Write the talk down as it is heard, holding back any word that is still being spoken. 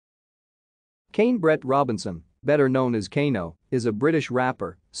Kane Brett Robinson, better known as Kano, is a British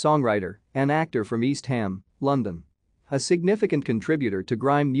rapper, songwriter, and actor from East Ham, London. A significant contributor to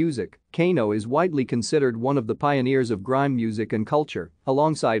grime music, Kano is widely considered one of the pioneers of grime music and culture,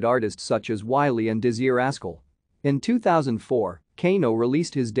 alongside artists such as Wiley and Dizzee Rascal. In 2004, Kano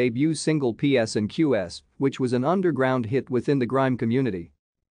released his debut single PS&QS, which was an underground hit within the grime community.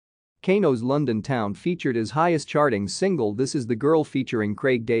 Kano's London Town featured his highest-charting single This Is the Girl featuring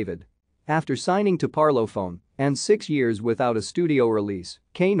Craig David. After signing to Parlophone and 6 years without a studio release,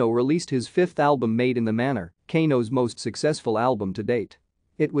 Kano released his fifth album Made in the Manor, Kano's most successful album to date.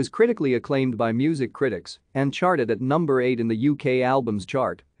 It was critically acclaimed by music critics and charted at number 8 in the UK albums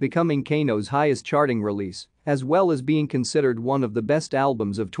chart, becoming Kano's highest-charting release, as well as being considered one of the best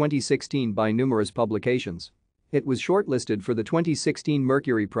albums of 2016 by numerous publications. It was shortlisted for the 2016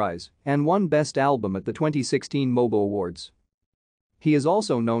 Mercury Prize and won Best Album at the 2016 MOBO Awards. He is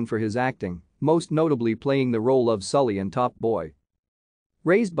also known for his acting, most notably playing the role of Sully in Top Boy.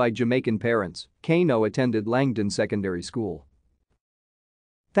 Raised by Jamaican parents, Kano attended Langdon Secondary School.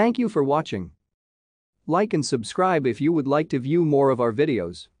 Thank you for watching. Like and subscribe if you would like to view more of our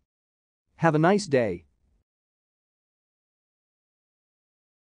videos. Have a nice day.